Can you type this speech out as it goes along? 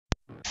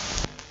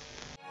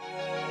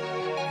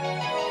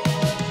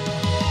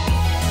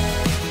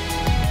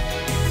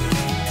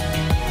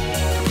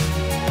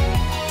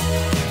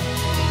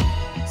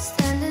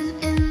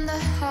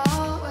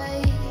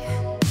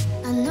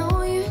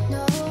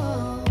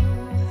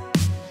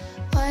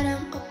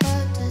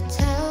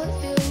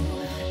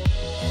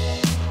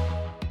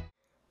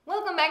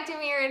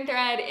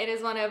it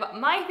is one of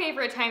my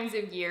favorite times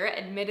of year,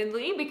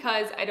 admittedly,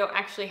 because I don't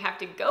actually have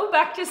to go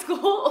back to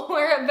school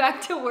or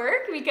back to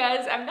work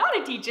because I'm not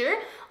a teacher,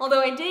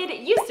 although I did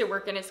used to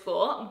work in a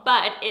school,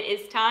 but it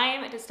is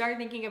time to start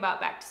thinking about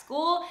back to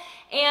school.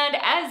 And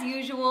as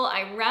usual,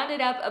 I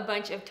rounded up a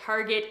bunch of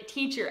Target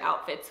teacher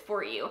outfits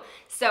for you.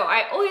 So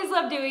I always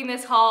love doing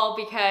this haul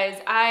because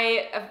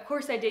of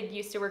course I did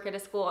used to work at a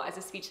school as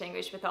a speech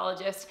language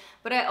pathologist,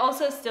 but I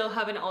also still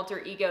have an alter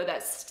ego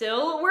that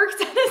still works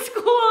at a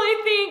school,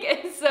 I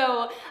think. And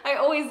so I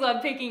always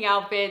love picking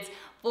outfits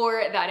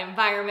for that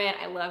environment.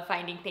 I love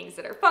finding things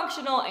that are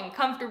functional and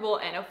comfortable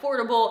and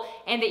affordable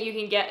and that you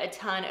can get a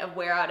ton of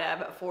wear out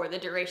of for the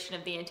duration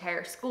of the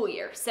entire school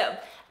year. So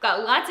I've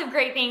got lots of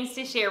great things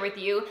to share with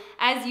you.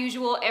 As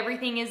usual,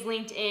 everything is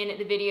linked in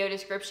the video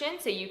description,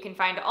 so you can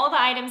find all the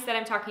items that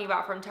I'm talking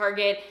about from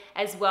Target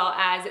as well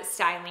as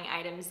styling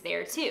items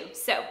there too.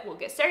 So we'll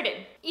get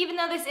started. Even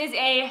though this is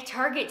a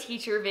Target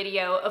teacher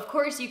video, of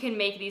course you can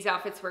make these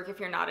outfits work if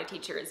you're not a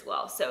teacher as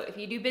well. So if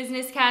you do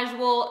business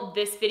casual,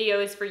 this video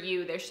is for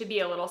you. There should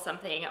be a little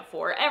something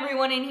for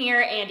everyone in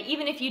here. And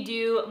even if you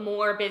do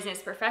more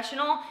business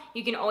professional,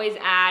 you can always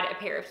add a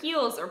pair of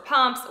heels or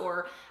pumps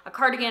or a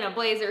cardigan, a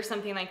blazer,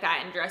 something like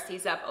that, and dress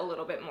these up a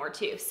little bit more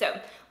too. So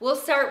we'll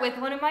start with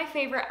one of my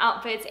favorite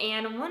outfits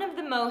and one of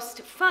the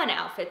most fun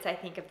outfits, I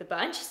think, of the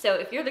bunch. So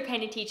if you're the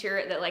kind of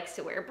teacher that likes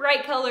to wear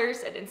bright colors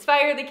and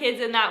inspire the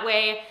kids in that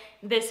way,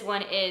 this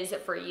one is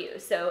for you.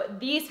 So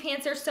these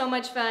pants are so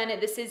much fun.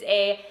 This is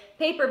a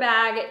paper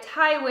bag,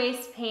 tie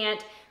waist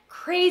pant,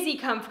 crazy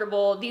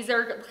comfortable. These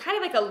are kind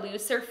of like a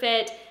looser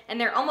fit and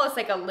they're almost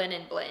like a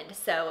linen blend.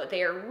 So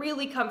they are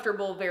really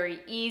comfortable, very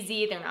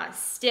easy. They're not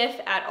stiff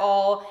at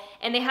all.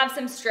 And they have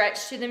some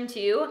stretch to them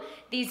too.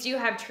 These do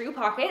have true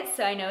pockets.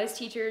 So I know as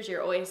teachers,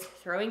 you're always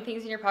throwing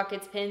things in your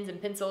pockets, pens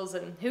and pencils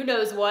and who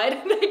knows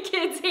what the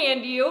kids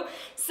hand you.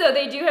 So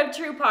they do have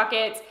true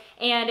pockets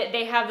and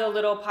they have the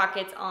little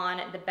pockets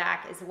on the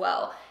back as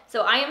well.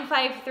 So I am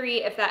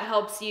 5'3", if that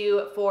helps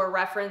you for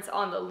reference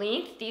on the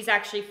length. These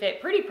actually fit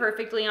pretty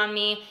perfectly on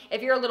me.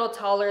 If you're a little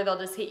taller, they'll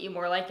just hit you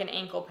more like an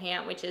ankle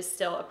pant, which is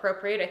still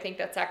appropriate. I think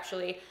that's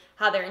actually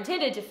how they're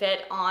intended to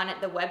fit on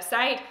the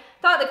website.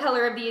 Thought the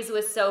color of these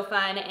was so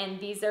fun, and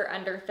these are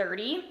under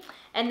 30.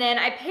 And then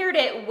I paired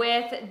it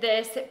with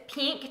this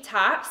pink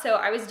top. So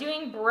I was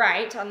doing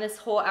bright on this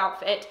whole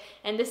outfit,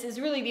 and this is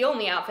really the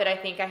only outfit I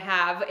think I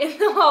have in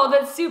the haul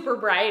that's super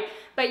bright,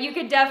 but you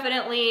could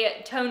definitely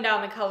tone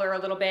down the color a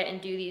little bit and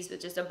do these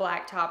with just a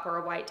black top or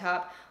a white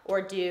top, or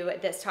do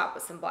this top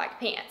with some black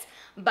pants.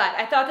 But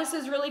I thought this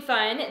was really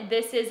fun.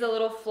 This is a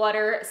little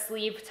flutter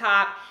sleeve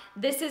top.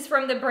 This is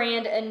from the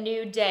brand A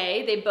New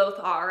Day. They both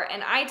are,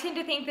 and I tend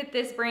to think that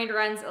this brand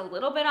runs a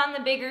little bit on the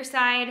bigger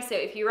side. So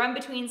if you run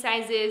between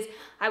sizes,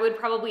 I would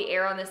probably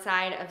err on the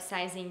side of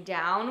sizing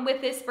down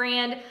with this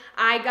brand.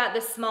 I got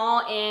the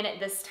small in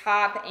this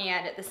top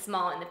and the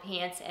small in the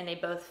pants, and they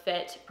both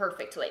fit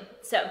perfectly.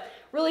 So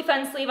really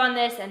fun sleeve on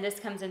this, and this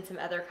comes in some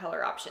other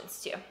color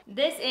options too.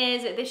 This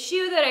is the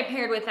shoe that I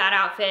paired with that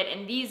outfit,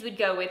 and these would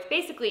go with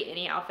basically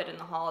any outfit in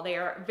the haul. They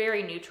are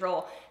very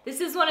neutral. This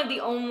is one of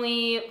the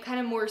only kind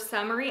of more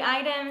summery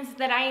items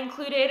that I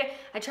included.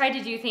 I tried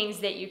to do things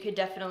that you could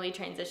definitely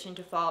transition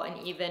to fall and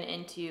even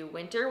into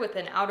winter with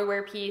an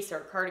outerwear piece or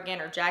cardigan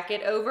or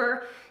jacket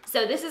over.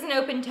 So this is an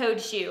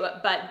open-toed shoe,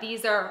 but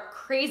these are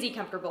crazy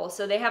comfortable.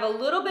 So they have a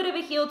little bit of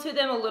a heel to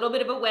them, a little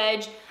bit of a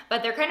wedge,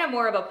 but they're kind of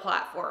more of a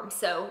platform.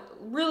 So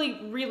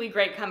really, really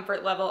great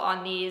comfort level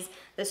on these.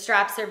 The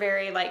straps are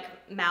very like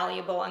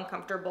malleable and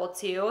comfortable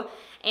too.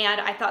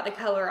 And I thought the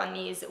color on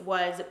these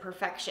was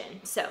perfection.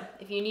 So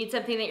if you need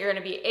something that you're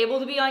gonna be able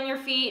to be on your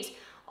feet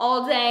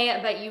all day,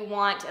 but you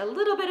want a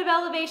little bit of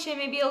elevation,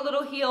 maybe a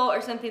little heel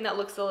or something that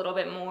looks a little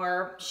bit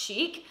more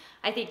chic,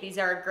 I think these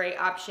are a great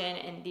option,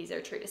 and these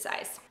are true to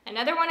size.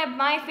 Another one of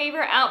my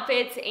favorite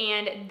outfits,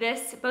 and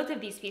both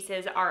of these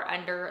pieces are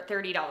under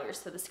 $30.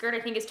 So the skirt I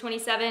think is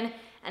 $27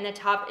 and the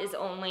top is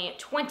only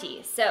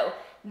 $20. So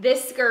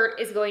this skirt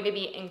is going to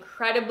be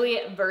incredibly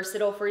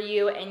versatile for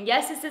you. And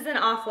yes, this is an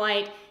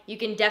off-white. You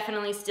can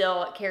definitely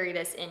still carry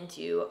this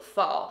into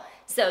fall.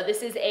 So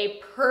this is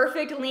a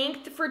perfect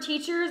length for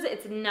teachers.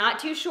 It's not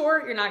too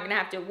short. You're not gonna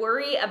have to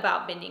worry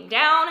about bending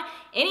down,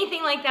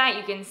 anything like that.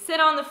 You can sit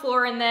on the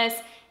floor in this,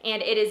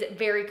 and it is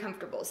very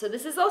comfortable. So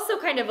this is also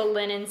kind of a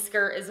linen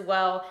skirt as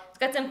well. It's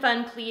got some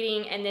fun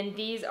pleating, and then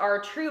these are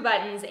true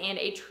buttons and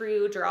a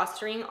true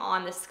drawstring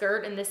on the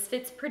skirt, and this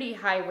fits pretty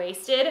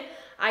high-waisted.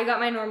 I got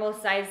my normal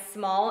size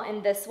small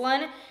in this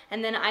one,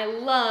 and then I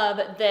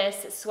love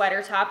this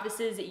sweater top.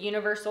 This is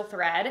universal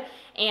thread,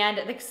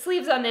 and the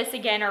sleeves on this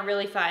again are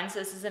really fun. So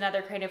this is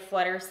another kind of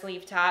flutter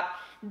sleeve top.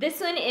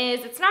 This one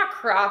it's not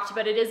cropped,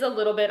 but it is a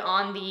little bit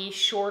on the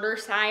shorter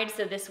side.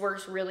 So this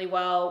works really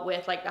well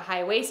with like the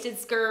high-waisted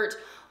skirt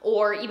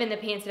or even the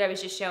pants that I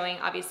was just showing,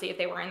 obviously if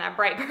they were in that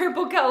bright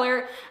purple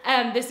color,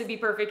 this would be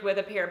perfect with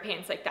a pair of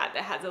pants like that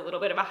has a little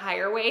bit of a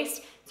higher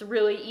waist. It's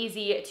really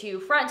easy to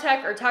front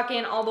tuck or tuck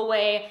in all the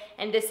way,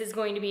 and this is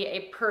going to be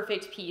a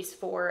perfect piece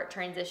for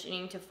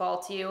transitioning to fall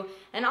too.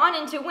 And on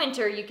into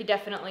winter, you could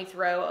definitely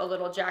throw a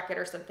little jacket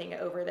or something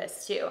over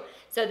this too.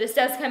 So this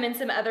does come in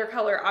some other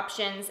color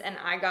options, and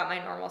I got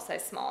my normal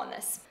size small in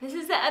this. This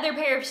is the other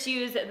pair of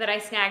shoes that I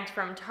snagged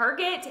from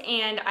Target,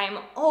 and I'm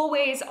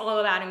always all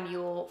about a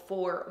mule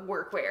for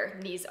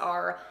workwear. These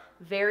are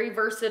very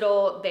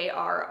versatile. They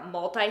are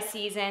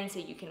multi-season, so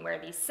you can wear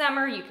these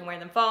summer, you can wear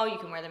them fall, you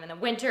can wear them in the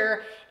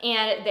winter,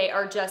 and they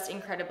are just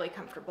incredibly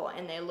comfortable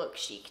and they look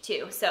chic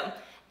too. So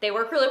they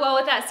work really well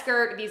with that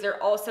skirt. These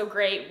are also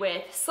great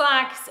with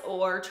slacks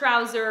or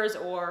trousers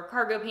or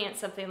cargo pants,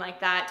 something like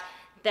that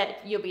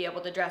you'll be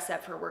able to dress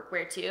up for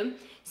workwear too.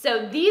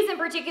 So these in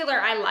particular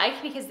I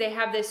like because they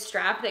have this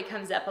strap that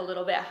comes up a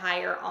little bit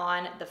higher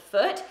on the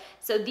foot.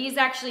 So these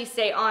actually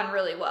stay on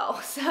really well.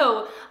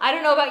 So I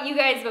don't know about you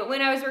guys, but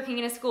when I was working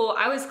in a school,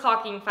 I was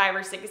clocking 5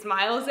 or 6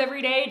 miles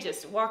every day,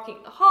 just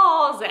walking the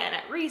halls and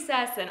at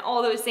recess and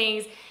all those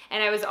things.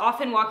 And I was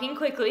often walking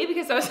quickly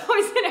because I was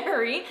always in a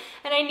hurry,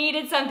 and I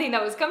needed something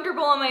that was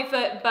comfortable on my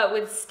foot but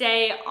would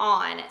stay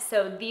on.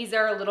 So these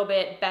are a little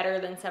bit better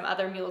than some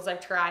other mules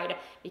I've tried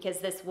because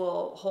this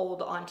will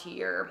hold onto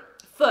your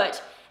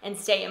foot and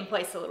stay in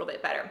place a little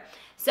bit better.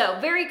 So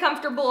very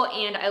comfortable,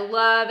 and I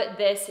love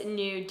this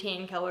nude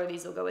tan color.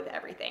 These will go with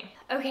everything.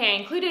 Okay, I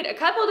included a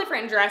couple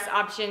different dress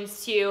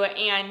options too,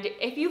 and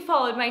if you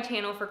followed my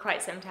channel for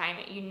quite some time,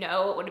 you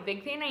know what a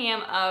big fan I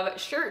am of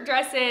shirt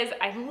dresses.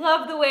 I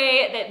love the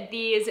way that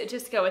these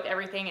just go with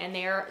everything, and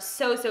they're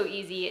so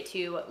easy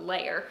to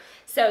layer.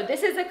 So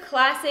this is a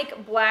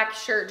classic black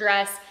shirt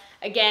dress.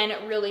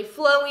 Again, really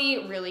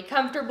flowy, really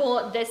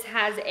comfortable. This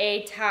has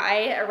a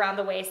tie around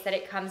the waist that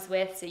it comes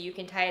with, so you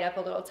can tie it up a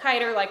little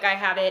tighter like I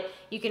have it.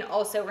 You can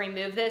also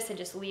remove this and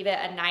just leave it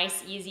a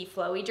nice, easy,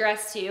 flowy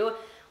dress too.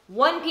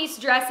 One-piece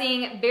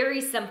dressing,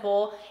 very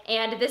simple,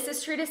 and this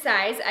is true to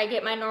size. I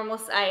get my normal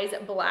size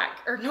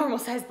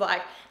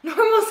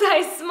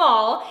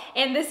small,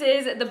 and this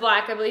is the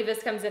black. I believe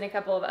this comes in a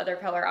couple of other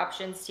color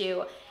options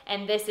too.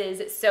 And this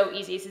is so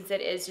easy since it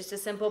is just a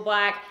simple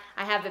black.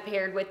 I have it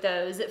paired with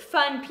those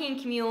fun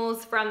pink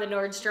mules from the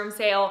Nordstrom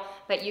sale,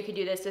 but you could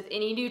do this with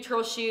any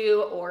neutral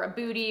shoe or a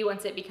bootie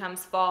once it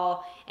becomes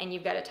fall, and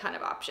you've got a ton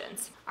of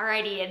options.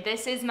 Alrighty,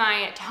 this is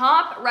my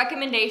top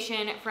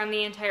recommendation from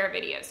the entire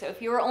video. So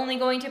if you are only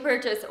going to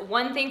purchase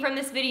one thing from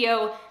this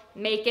video,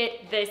 make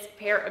it this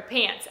pair of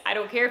pants. I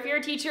don't care if you're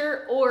a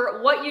teacher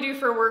or what you do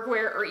for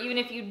workwear, or even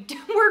if you do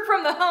work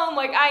from the home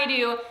like I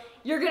do,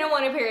 you're gonna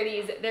want a pair of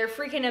these. They're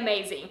freaking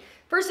amazing.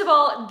 First of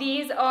all,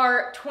 these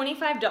are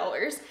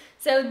 $25.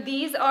 So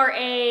these are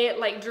a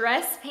like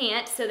dress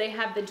pant. So they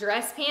have the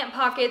dress pant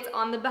pockets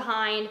on the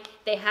behind.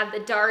 They have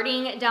the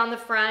darting down the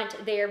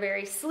front. They are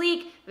very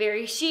sleek,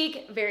 very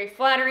chic, very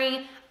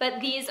flattering, but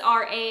these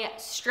are a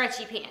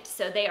stretchy pant.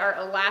 So they are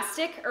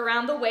elastic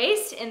around the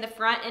waist in the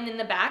front and in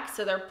the back.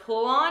 So they're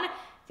pull on,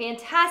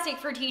 fantastic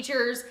for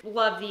teachers.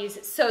 Love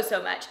these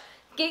so much.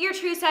 Get your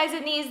true size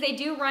in these. They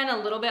do run a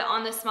little bit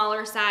on the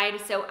smaller side,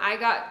 so I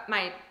got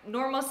my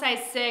normal size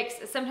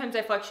 6. Sometimes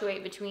I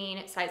fluctuate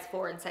between size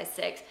 4 and size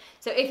 6.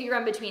 So if you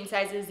run between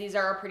sizes, these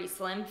are a pretty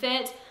slim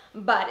fit,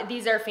 but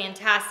these are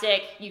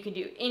fantastic. You can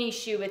do any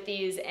shoe with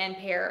these and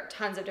pair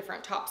tons of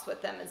different tops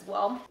with them as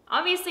well.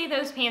 Obviously,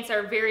 those pants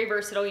are very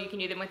versatile. You can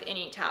do them with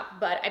any top,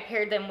 but I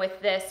paired them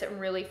with this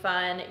really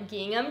fun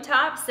gingham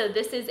top. So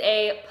this is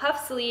a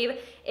puff sleeve.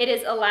 It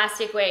is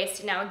elastic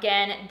waist. Now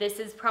again, this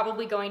is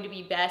probably going to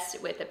be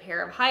best with a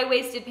pair of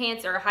high-waisted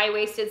pants or a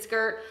high-waisted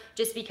skirt,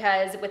 just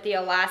because with the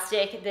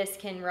elastic, this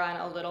can run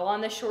a little on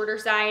the shorter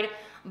side,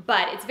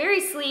 but it's very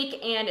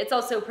sleek and it's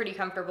also pretty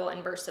comfortable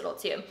and versatile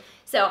too.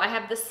 So I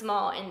have the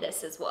small in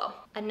this as well.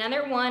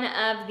 Another one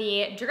of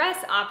the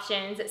dress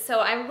options. So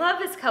I love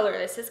this color.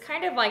 This is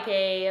kind of like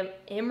a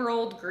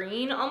emerald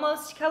green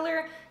almost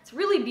color. It's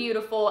really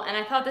beautiful, and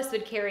I thought this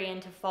would carry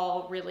into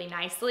fall really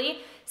nicely.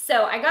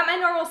 So I got my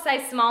normal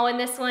size small in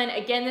this one.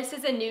 Again, this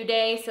is a new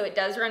day, so it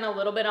does run a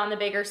little bit on the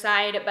bigger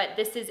side, but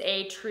this is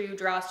a true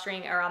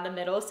drawstring around the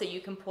middle, so you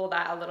can pull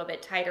that a little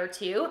bit tighter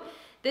too.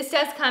 This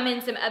does come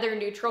in some other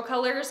neutral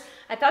colors.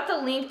 I thought the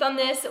length on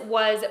this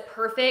was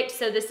perfect.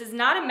 So this is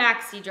not a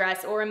maxi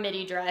dress or a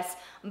midi dress,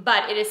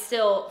 but it is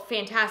still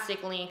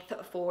fantastic length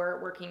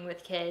for working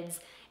with kids,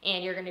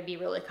 and you're gonna be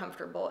really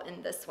comfortable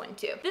in this one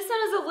too. This one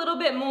is a little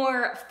bit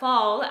more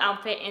fall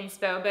outfit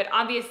inspo, but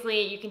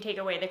obviously you can take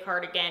away the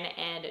cardigan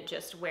and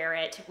just wear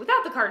it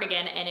without the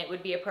cardigan, and it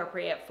would be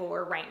appropriate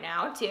for right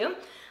now too.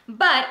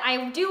 But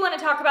I do want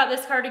to talk about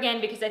this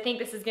cardigan because I think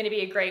this is going to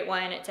be a great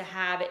one to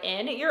have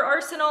in your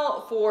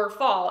arsenal for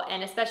fall,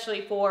 and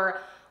especially for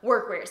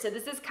workwear. So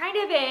this is kind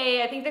of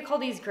I think they call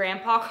these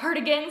grandpa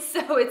cardigans.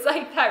 So it's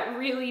like that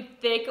really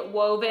thick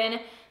woven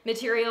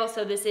material,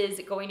 so this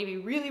is going to be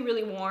really,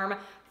 really warm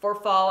for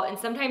fall. And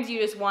sometimes you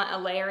just want a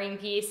layering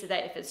piece so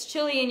that if it's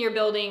chilly in your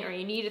building or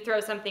you need to throw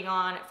something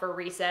on for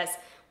recess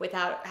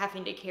without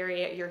having to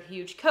carry your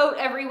huge coat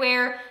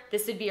everywhere,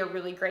 this would be a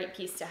really great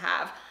piece to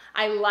have.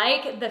 I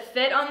like the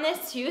fit on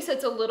this too, so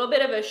it's a little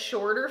bit of a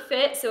shorter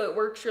fit, so it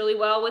works really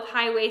well with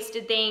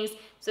high-waisted things.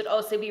 So it'd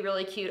also be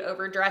really cute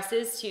over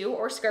dresses too,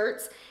 or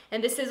skirts.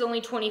 And this is only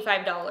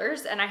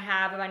 $25, and I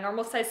have my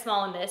normal size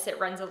small in this. It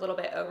runs a little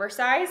bit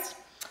oversized.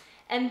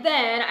 And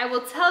then I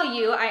will tell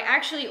you, I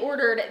actually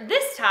ordered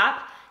this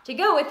top to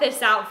go with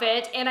this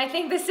outfit, and I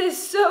think this is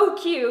so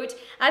cute.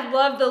 I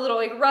love the little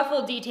like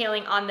ruffle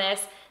detailing on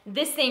this.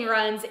 This thing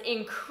runs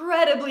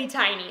incredibly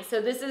tiny.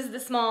 So this is the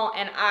small,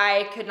 and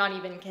I could not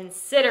even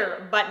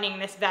consider buttoning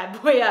this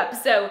bad boy up.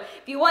 So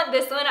if you want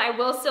this one, I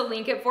will still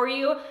link it for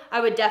you. I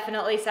would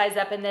definitely size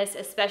up in this,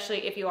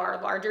 especially if you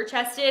are larger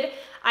chested.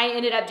 I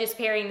ended up just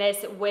pairing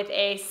this with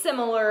a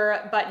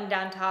similar button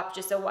down top,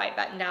 just a white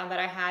button down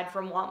that I had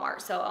from Walmart.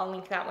 So I'll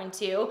link that one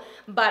too.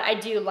 But I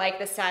do like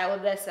the style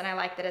of this, and I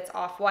like that it's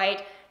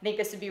off-white. I think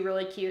this would be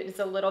really cute. It's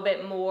a little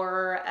bit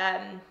more,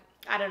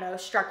 I don't know,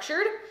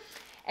 structured.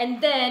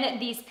 And then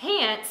these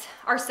pants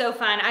are so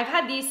fun. I've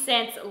had these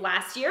since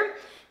last year,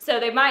 so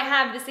they might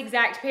have this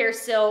exact pair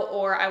still,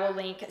 or I will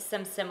link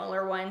some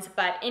similar ones.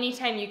 But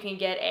anytime you can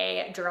get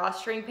a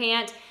drawstring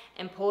pant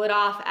and pull it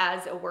off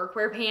as a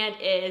workwear pant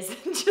is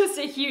just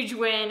a huge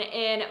win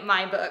in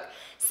my book.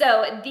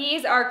 So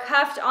these are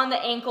cuffed on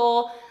the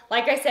ankle.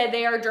 Like I said,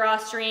 they are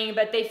drawstring,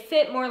 but they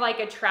fit more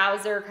like a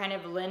trouser kind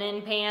of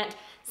linen pant.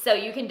 So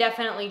you can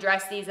definitely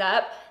dress these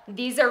up.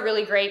 These are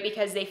really great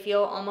because they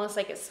feel almost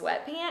like a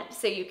sweatpant.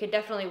 So you could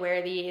definitely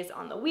wear these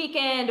on the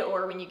weekend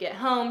or when you get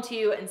home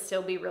too, and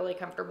still be really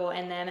comfortable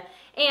in them.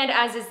 And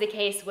as is the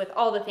case with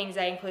all the things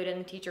I include in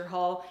the teacher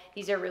haul,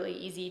 these are really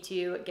easy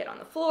to get on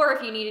the floor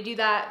if you need to do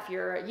that, if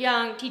you're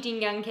young, teaching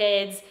young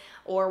kids,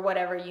 or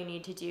whatever you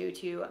need to do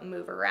to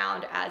move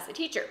around as a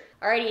teacher.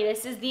 Alrighty,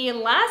 this is the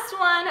last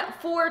one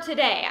for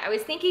today. I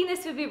was thinking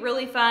this would be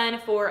really fun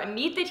for a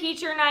Meet the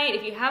Teacher night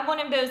if you have one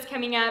of those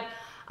coming up.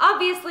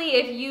 Obviously,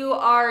 if you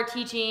are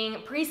teaching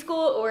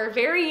preschool or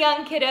very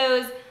young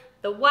kiddos,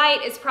 the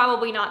white is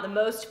probably not the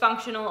most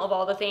functional of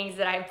all the things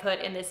that I've put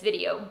in this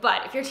video,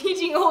 but if you're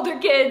teaching older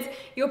kids,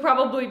 you'll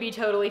probably be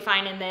totally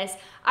fine in this.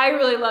 I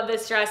really love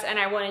this dress, and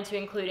I wanted to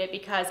include it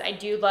because I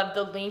do love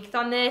the length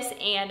on this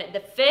and the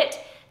fit.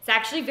 It's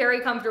actually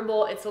very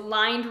comfortable. It's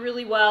lined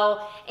really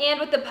well. And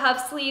with the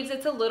puff sleeves,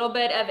 it's a little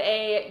bit of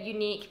a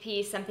unique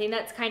piece, something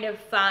that's kind of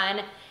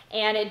fun.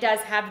 And it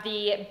does have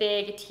the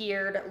big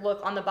tiered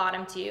look on the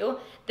bottom too.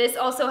 This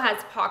also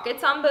has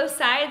pockets on both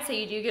sides, so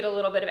you do get a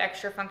little bit of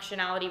extra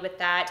functionality with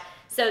that.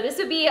 So this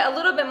would be a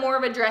little bit more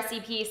of a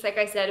dressy piece. Like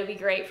I said, it would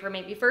be great for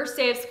maybe first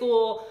day of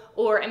school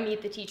or a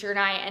Meet the Teacher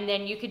night. And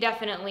then you could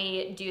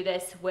definitely do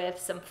this with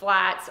some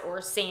flats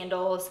or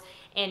sandals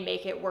and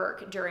make it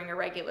work during a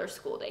regular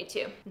school day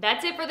too.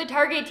 That's it for the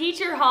Target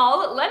teacher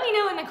haul. Let me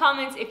know in the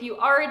comments if you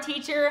are a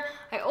teacher.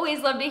 I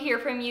always love to hear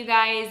from you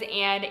guys,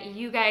 and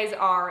you guys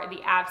are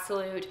the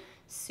absolute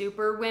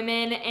super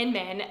women and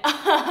men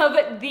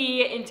of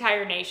the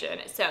entire nation.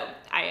 So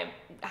I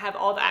have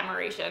all the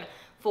admiration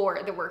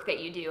for the work that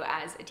you do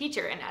as a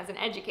teacher and as an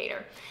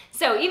educator.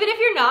 So even if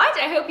you're not,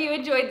 I hope you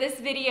enjoyed this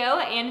video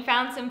and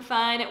found some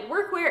fun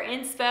workwear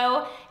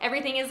inspo.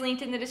 Everything is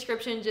linked in the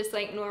description just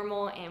like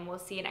normal, and we'll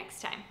see you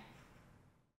next time.